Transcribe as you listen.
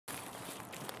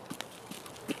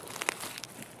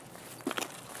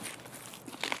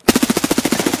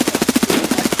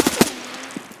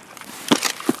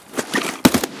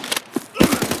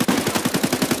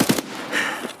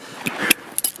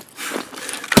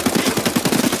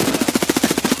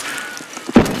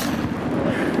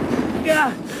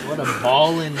What a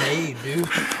ballin' nade, dude.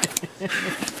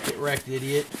 Get wrecked,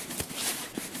 idiot.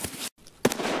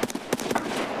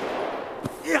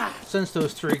 Yeah. Since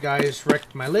those three guys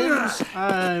wrecked my limbs,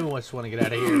 I just want to get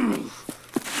out of here.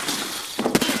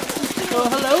 Oh,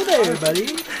 hello there,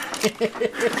 buddy.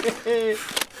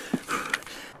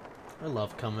 I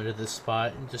love coming to this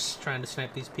spot and just trying to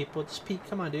snipe these people. Just peek.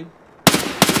 Come on, dude.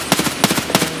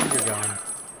 And you're gone.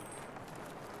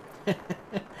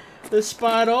 This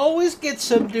spot always gets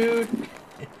some, dude.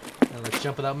 Now let's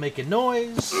jump without making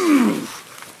noise. I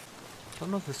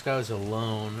don't know if this guy was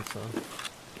alone, so...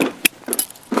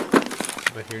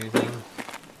 If I hear anything.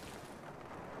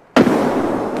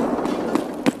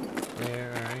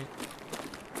 There, alright.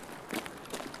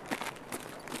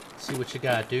 See what you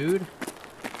got, dude.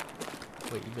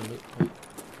 Wait, you've been looted.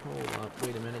 Hold on,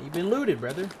 wait a minute. You've been looted,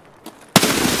 brother.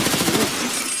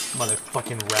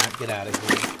 Motherfucking rat, get out of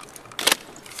here.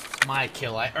 It's my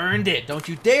kill. I earned it. Don't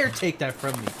you dare take that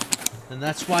from me. And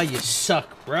that's why you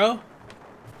suck, bro.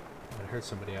 I heard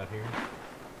somebody out here.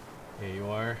 Here you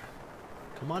are.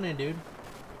 Come on in, dude.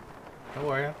 Don't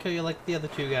worry, I'll kill you like the other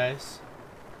two guys.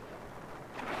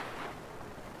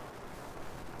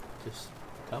 Just,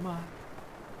 come on.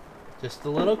 Just a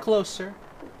little closer.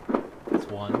 That's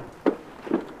 1,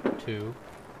 2.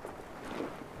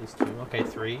 These 2. Okay,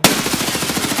 3.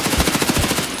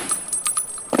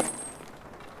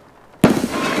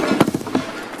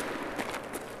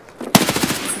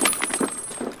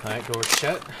 Alright, door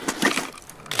shut. I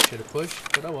should have pushed,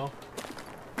 but oh well.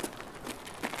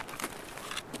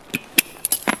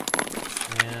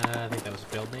 Yeah, I think that was a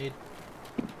failed nade.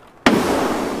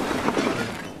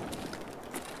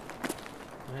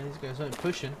 Yeah, these guys aren't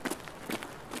pushing.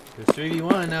 It was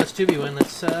 3v1, now it's 2v1.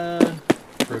 Let's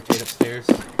rotate upstairs.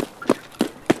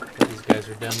 These guys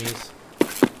are dummies.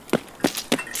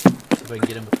 See if I can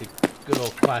get them with the good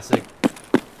old classic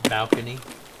balcony.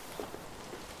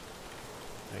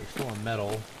 Oh, you're still on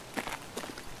metal.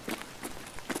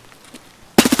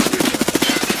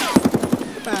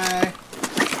 Bye.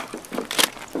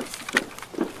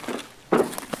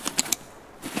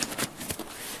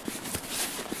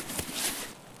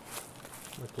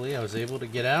 Luckily, I was able to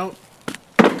get out.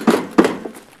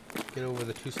 Get over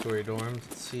the 2-story dorms.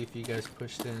 Let's see if you guys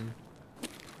pushed in.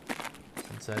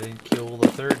 Since I didn't kill the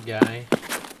third guy.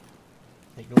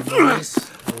 Make no noise.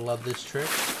 I love this trick.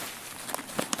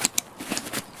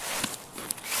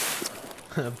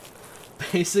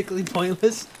 Basically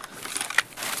pointless.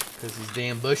 Because these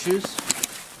damn bushes.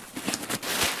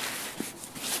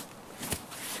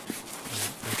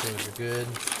 Okay, those are good.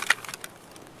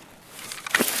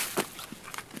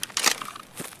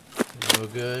 No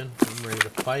good. I'm ready to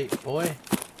fight, boy.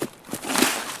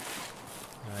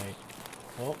 Alright.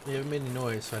 Well, you haven't made any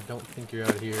noise, so I don't think you're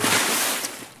out here.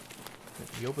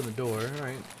 You open the door.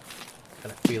 Alright.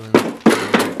 Got a feeling.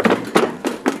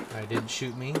 Alright, didn't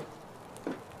shoot me.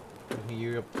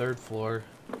 You're up 3rd floor.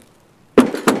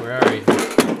 Where are you?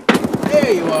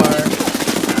 There you are!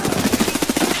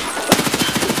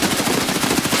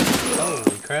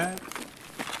 Holy crap.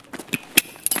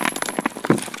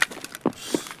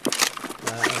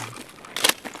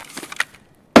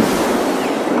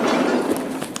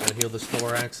 Gotta heal this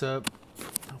thorax up.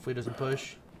 Hopefully he doesn't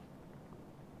push.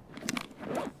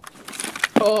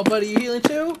 Oh, buddy, you healing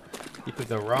too? You picked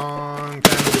the wrong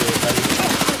time to do it, buddy.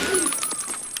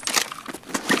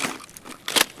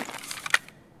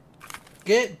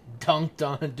 Get dunked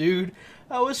on, dude.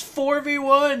 I was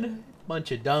 4v1.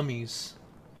 Bunch of dummies.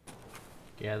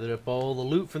 Gathered up all the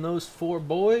loot from those 4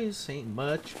 boys. Ain't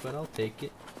much, but I'll take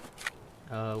it.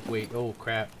 Wait. Oh,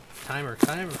 crap. Timer.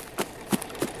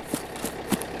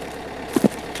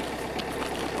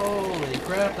 Holy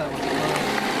crap, that was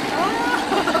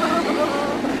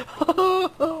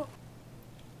fun.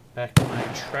 Back to my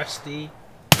trusty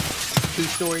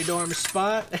 2-story dorm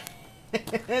spot.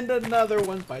 And another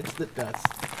one bites the dust.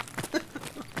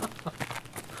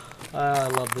 I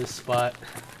love this spot.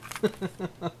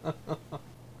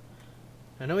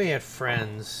 I know he had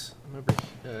friends. I remember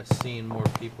seeing more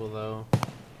people though.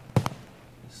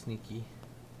 Sneaky.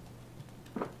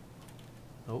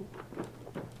 Oh.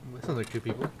 That sounds like 2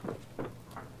 people.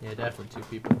 Yeah, definitely 2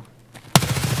 people.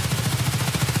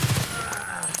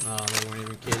 Oh, they weren't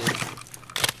even kidding.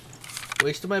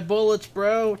 Wasted my bullets,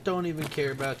 bro. Don't even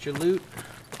care about your loot.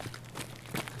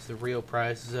 Because the real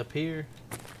prize is up here.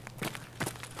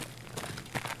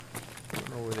 Don't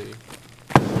know where they...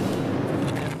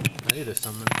 I knew there's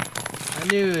something. I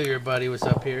knew your buddy was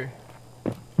up here.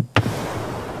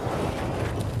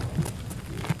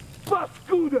 I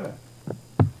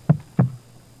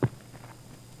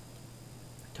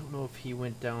don't know if he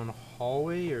went down a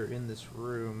hallway or in this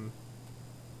room.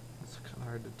 It's kind of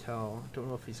hard to tell. I don't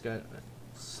know if he's got a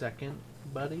second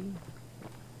buddy.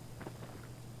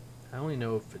 I only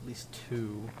know of at least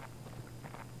 2.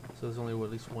 So there's only at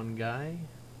least 1 guy.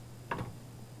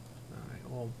 Alright,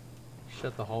 well,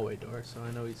 shut the hallway door, so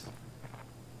I know he's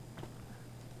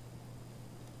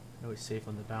safe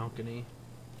on the balcony.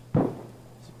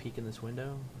 Is he peeking this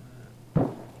window?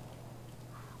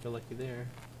 Feel lucky there.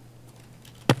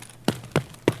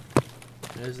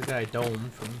 There's the guy Dome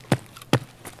from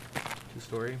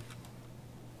 2-story.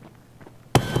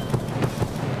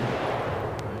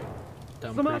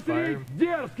 Смотри,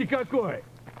 дерзкий какой!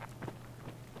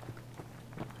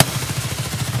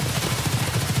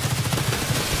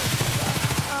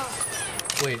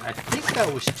 Wait, I think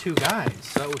that was 2 guys.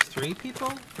 So that was 3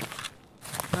 people?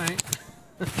 Alright.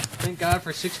 Thank God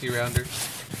for 60 rounders.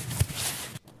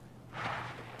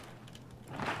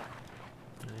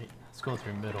 Alright, let's go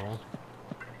through middle.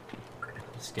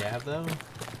 Scav though?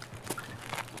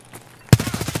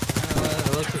 I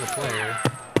look to the player.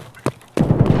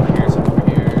 Here's over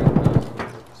here.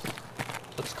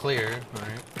 Looks clear.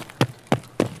 Alright.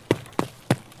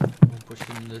 We'll push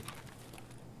into.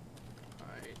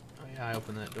 Alright. Oh yeah, I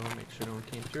opened that door, make sure no one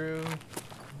came through.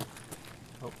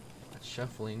 Oh, that's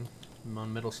shuffling. I'm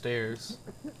on middle stairs.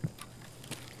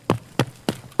 Dumb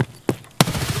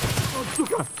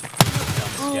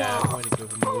scav. Way to go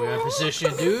from the way out of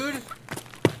position, dude!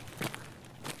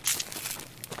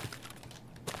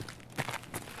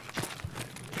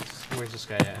 Where's this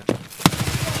guy at?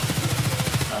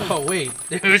 Oh wait,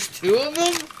 there's 2 of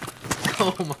them?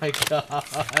 Oh my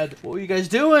god. What were you guys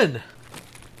doing?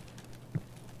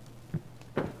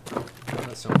 Oh,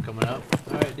 that's someone coming up.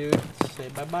 Alright dude, say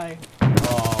bye-bye.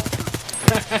 Oh.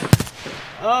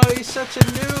 Oh, he's such a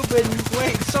noob and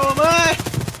wait, so am I!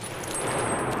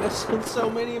 Missing so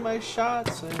many of my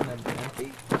shots and I'm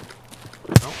empty.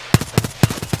 Nope.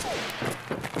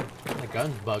 My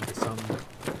gun's bugged or something.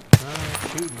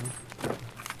 Shooting.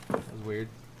 That was weird.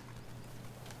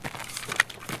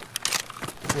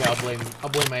 Yeah, I'll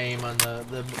blame my aim on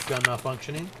the gun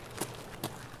malfunctioning.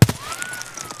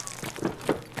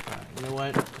 Alright, you know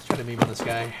what? Let's try to meme on this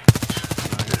guy.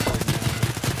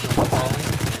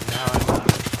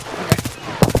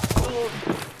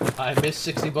 I missed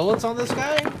 60 bullets on this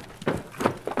guy.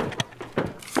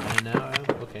 And now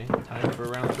okay, time for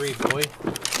round 3, boy.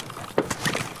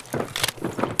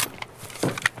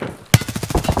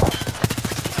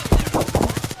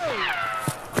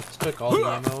 Took all the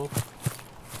ammo.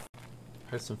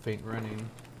 Heard some faint running.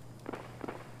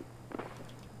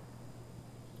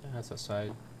 Yeah, that's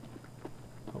outside.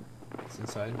 Oh, it's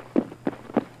inside.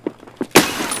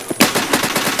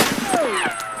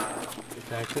 Good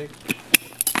tactic.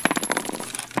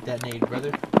 Detonate,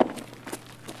 brother.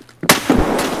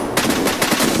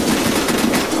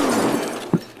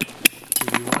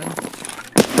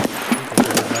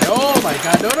 Oh my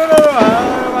god, no,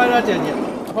 I'm not dead yet.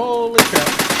 Holy crap.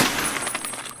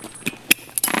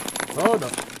 Oh no.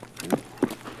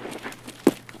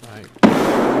 Alright.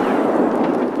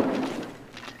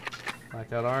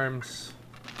 Blacked out arms.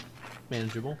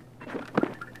 Manageable. I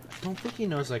don't think he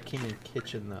knows I came in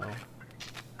kitchen though. I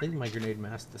think my grenade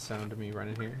masked the sound of me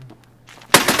running here.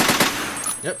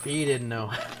 Yep, he didn't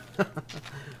know.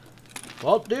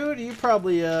 Well, dude, you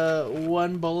probably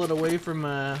 1 bullet away from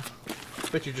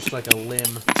bet you're just like a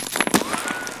limb.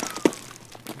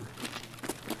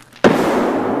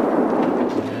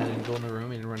 Go in the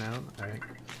room and run out. Alright.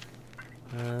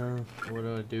 What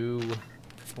do I do? I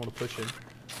want to push it.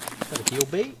 Is that a heal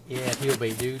bait? Yeah, heal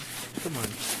bait, dude. Come on.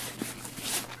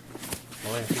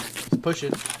 Oh yeah, he's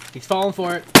pushing. He's falling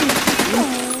for it.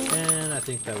 And I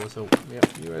think that was a. Yep,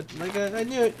 you were like I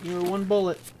knew it. You were 1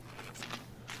 bullet.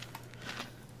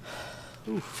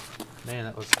 Oof. Man,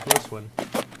 that was a close one.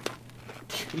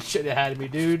 You should have had me,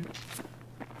 dude.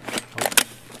 Oh.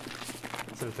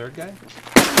 Is there a 3rd guy?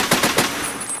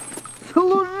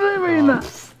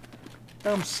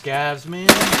 Dumb scavs, man.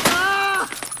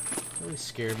 Really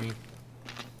scared me.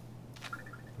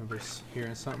 Remember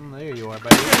hearing something? There you are,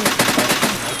 buddy. No,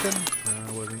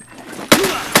 I wasn't.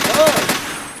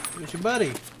 Oh! Here's your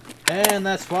buddy. And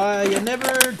that's why you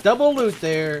never double loot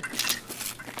there.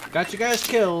 Got you guys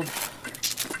killed.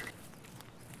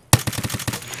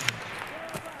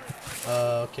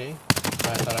 Okay. I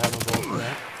thought I had my bullet for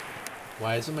that.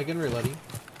 Why isn't my gun reloading?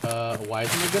 Why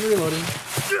isn't my gun reloading?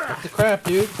 What the crap,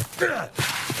 dude? No.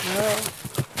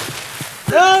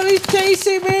 No, he's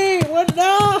chasing me! What?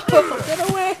 No! Get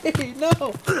away!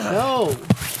 No! No!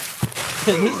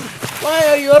 Why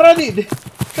are you running?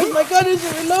 Because my gun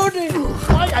isn't reloading!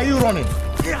 Why are you running?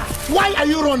 Why are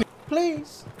you running?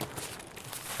 please.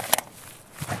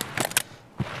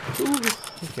 Ooh,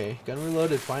 okay, gun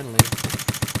reloaded finally.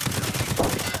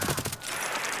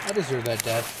 I deserve that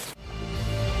death.